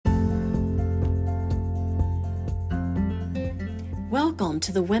Welcome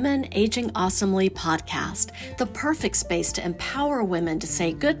to the Women Aging Awesomely podcast, the perfect space to empower women to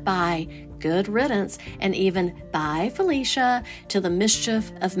say goodbye, good riddance, and even bye, Felicia, to the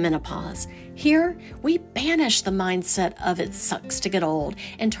mischief of menopause. Here, we banish the mindset of it sucks to get old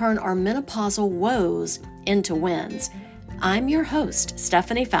and turn our menopausal woes into wins. I'm your host,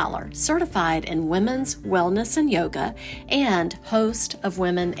 Stephanie Fowler, certified in women's wellness and yoga, and host of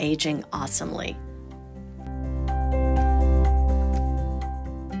Women Aging Awesomely.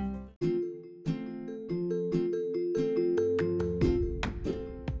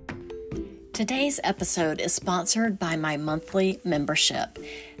 Today's episode is sponsored by my monthly membership.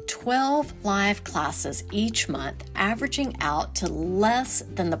 12 live classes each month, averaging out to less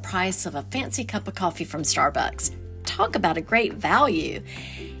than the price of a fancy cup of coffee from Starbucks. Talk about a great value.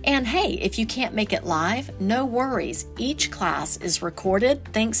 And hey, if you can't make it live, no worries. Each class is recorded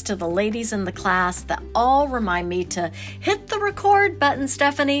thanks to the ladies in the class that all remind me to hit the record button,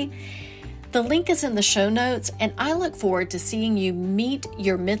 Stephanie. The link is in the show notes, and I look forward to seeing you meet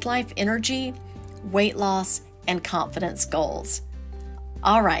your midlife energy, weight loss, and confidence goals.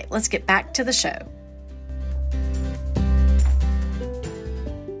 All right, let's get back to the show.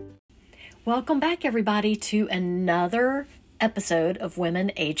 Welcome back, everybody, to another episode of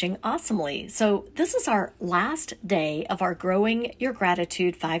Women Aging Awesomely. So this is our last day of our Growing Your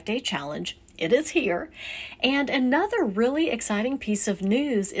Gratitude 5-Day Challenge. It is here. And another really exciting piece of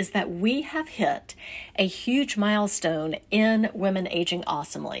news is that we have hit a huge milestone in Women Aging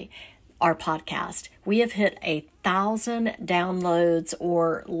Awesomely, our podcast. We have hit 1,000 downloads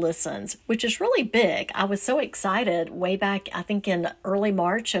or listens, which is really big. I was so excited way back, I think in early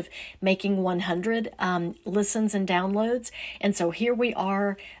March, of making 100 listens and downloads. And so here we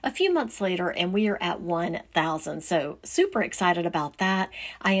are a few months later, and we are at 1,000. So super excited about that.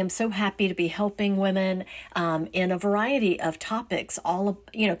 I am so happy to be helping women in a variety of topics, all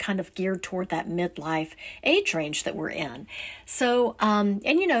kind of geared toward that midlife age range that we're in. So,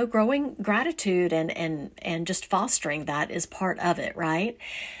 growing gratitude and just fostering that is part of it, right?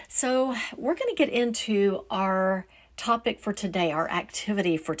 So we're going to get into our topic for today, our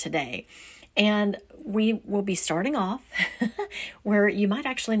activity for today. And we will be starting off where you might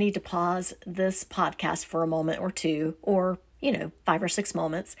actually need to pause this podcast for a moment or two, or 5 or 6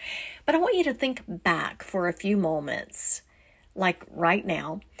 moments. But I want you to think back for a few moments, like right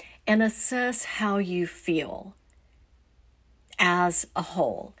now, and assess how you feel as a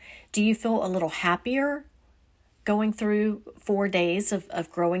whole. Do you feel a little happier going through 4 days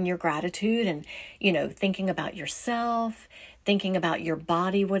of growing your gratitude and, thinking about yourself, thinking about your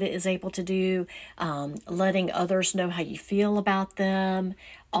body, what it is able to do, letting others know how you feel about them,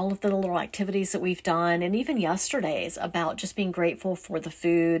 all of the little activities that we've done, and even yesterday's about just being grateful for the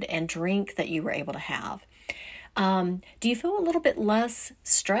food and drink that you were able to have. Do you feel a little bit less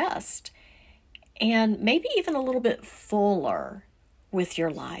stressed and maybe even a little bit fuller with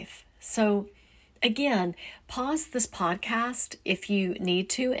your life? So again, pause this podcast if you need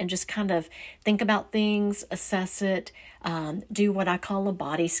to and just kind of think about things, assess it, do what I call a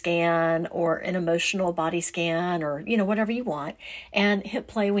body scan or an emotional body scan, or, whatever you want, and hit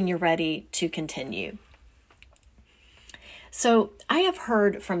play when you're ready to continue. So I have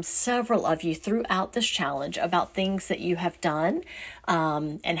heard from several of you throughout this challenge about things that you have done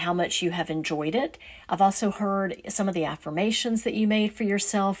and how much you have enjoyed it. I've also heard some of the affirmations that you made for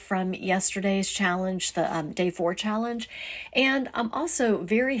yourself from yesterday's challenge, the Day 4 challenge. And I'm also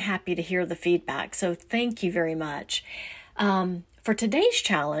very happy to hear the feedback. So thank you very much. For today's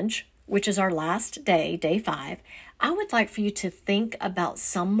challenge, which is our last day, Day 5, I would like for you to think about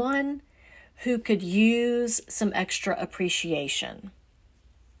someone who could use some extra appreciation.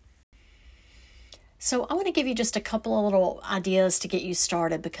 So I want to give you just a couple of little ideas to get you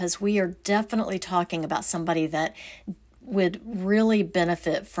started, because we are definitely talking about somebody that would really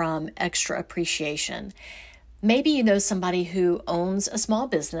benefit from extra appreciation. Maybe you know somebody who owns a small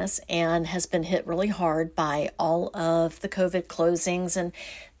business and has been hit really hard by all of the COVID closings and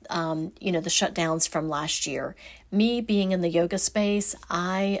the shutdowns from last year. Me being in the yoga space,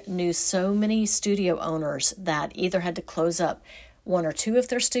 I knew so many studio owners that either had to close up 1 or 2 of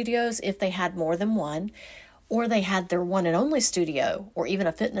their studios if they had more than one, or they had their one and only studio or even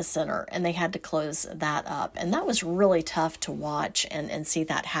a fitness center and they had to close that up. And that was really tough to watch and see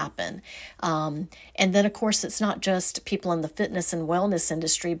that happen. And then, of course, it's not just people in the fitness and wellness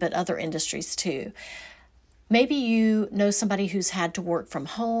industry, but other industries too. Maybe you know somebody who's had to work from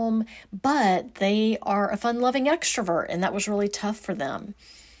home, but they are a fun-loving extrovert, and that was really tough for them.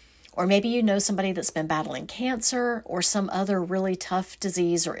 Or maybe you know somebody that's been battling cancer or some other really tough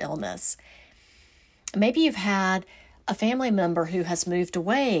disease or illness. Maybe you've had a family member who has moved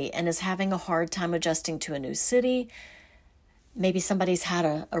away and is having a hard time adjusting to a new city. Maybe somebody's had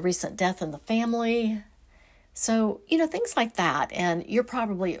a recent death in the family. So, things like that. And you're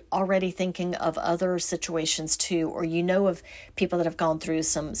probably already thinking of other situations too, or of people that have gone through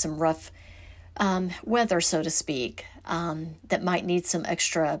some rough weather, so to speak, that might need some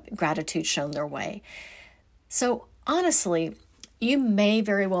extra gratitude shown their way. So honestly, you may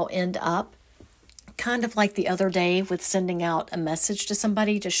very well end up kind of like the other day with sending out a message to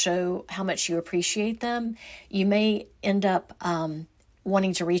somebody to show how much you appreciate them. You may end up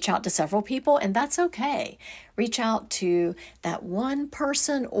wanting to reach out to several people, and that's okay. Reach out to that one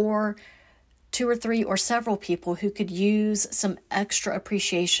person or two or three or several people who could use some extra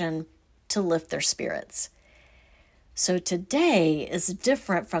appreciation to lift their spirits. So today is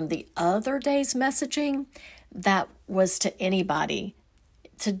different from the other day's messaging that was to anybody.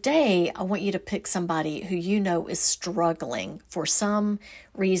 Today, I want you to pick somebody who is struggling for some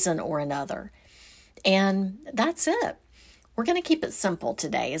reason or another. And that's it. We're going to keep it simple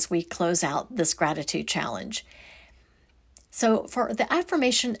today as we close out this gratitude challenge. So for the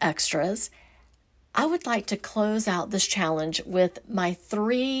affirmation extras, I would like to close out this challenge with my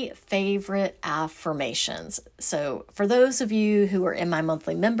 3 favorite affirmations. So for those of you who are in my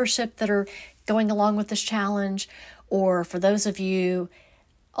monthly membership that are going along with this challenge, or for those of you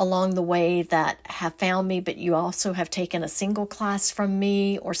along the way that have found me, but you also have taken a single class from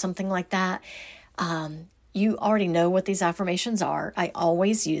me or something like that, you already know what these affirmations are. I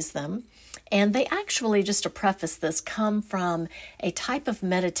always use them. And they actually, just to preface this, come from a type of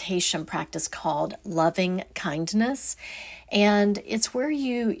meditation practice called loving kindness. And it's where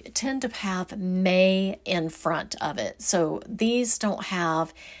you tend to have may in front of it. So these don't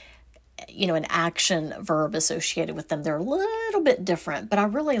have an action verb associated with them. They're a little bit different, but I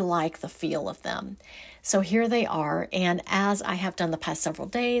really like the feel of them. So here they are. And as I have done the past several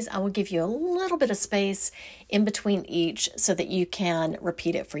days, I will give you a little bit of space in between each so that you can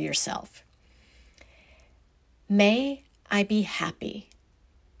repeat it for yourself. May I be happy.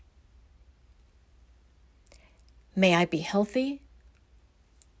 May I be healthy.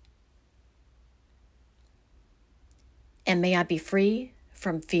 And may I be free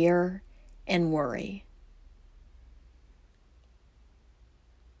from fear and worry.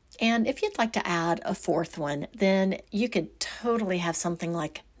 And if you'd like to add a 4th one, then you could totally have something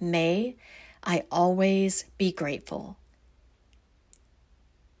like, may I always be grateful.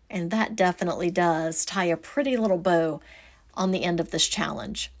 And that definitely does tie a pretty little bow on the end of this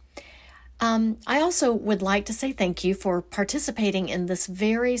challenge. I also would like to say thank you for participating in this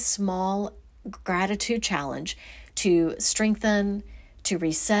very small gratitude challenge to strengthen, to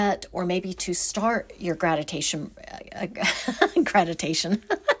reset, or maybe to start your gratitude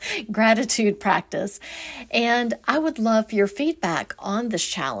practice. And I would love your feedback on this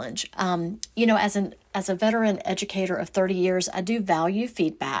challenge. As a veteran educator of 30 years, I do value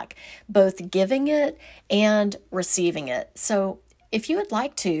feedback, both giving it and receiving it. So if you would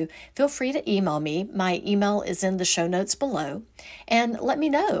like to, feel free to email me. My email is in the show notes below, and let me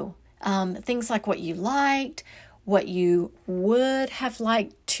know things like what you liked, what you would have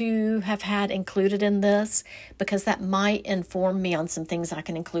liked to have had included in this, because that might inform me on some things I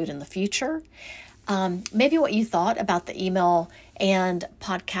can include in the future. Maybe what you thought about the email and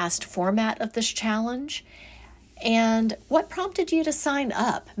podcast format of this challenge, and what prompted you to sign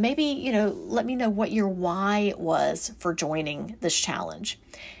up. Maybe, let me know what your why was for joining this challenge.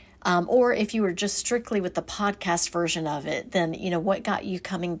 Or if you were just strictly with the podcast version of it, then, what got you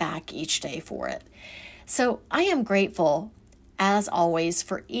coming back each day for it. So I am grateful, as always,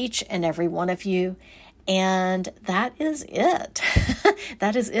 for each and every one of you. And that is it.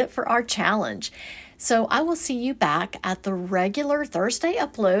 That is it for our challenge. So I will see you back at the regular Thursday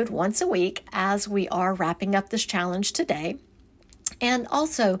upload once a week as we are wrapping up this challenge today. And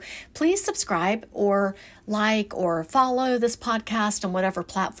also, please subscribe or like or follow this podcast on whatever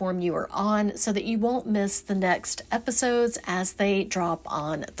platform you are on so that you won't miss the next episodes as they drop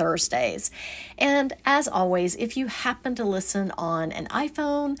on Thursdays. And as always, if you happen to listen on an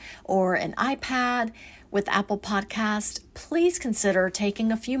iPhone or an iPad with Apple Podcast, please consider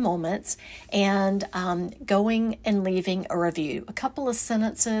taking a few moments and going and leaving a review. A couple of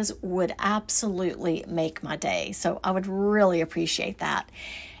sentences would absolutely make my day. So I would really appreciate that.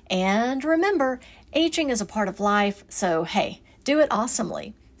 And remember, aging is a part of life. So hey, do it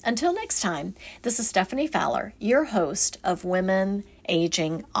awesomely. Until next time, this is Stephanie Fowler, your host of Women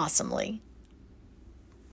Aging Awesomely.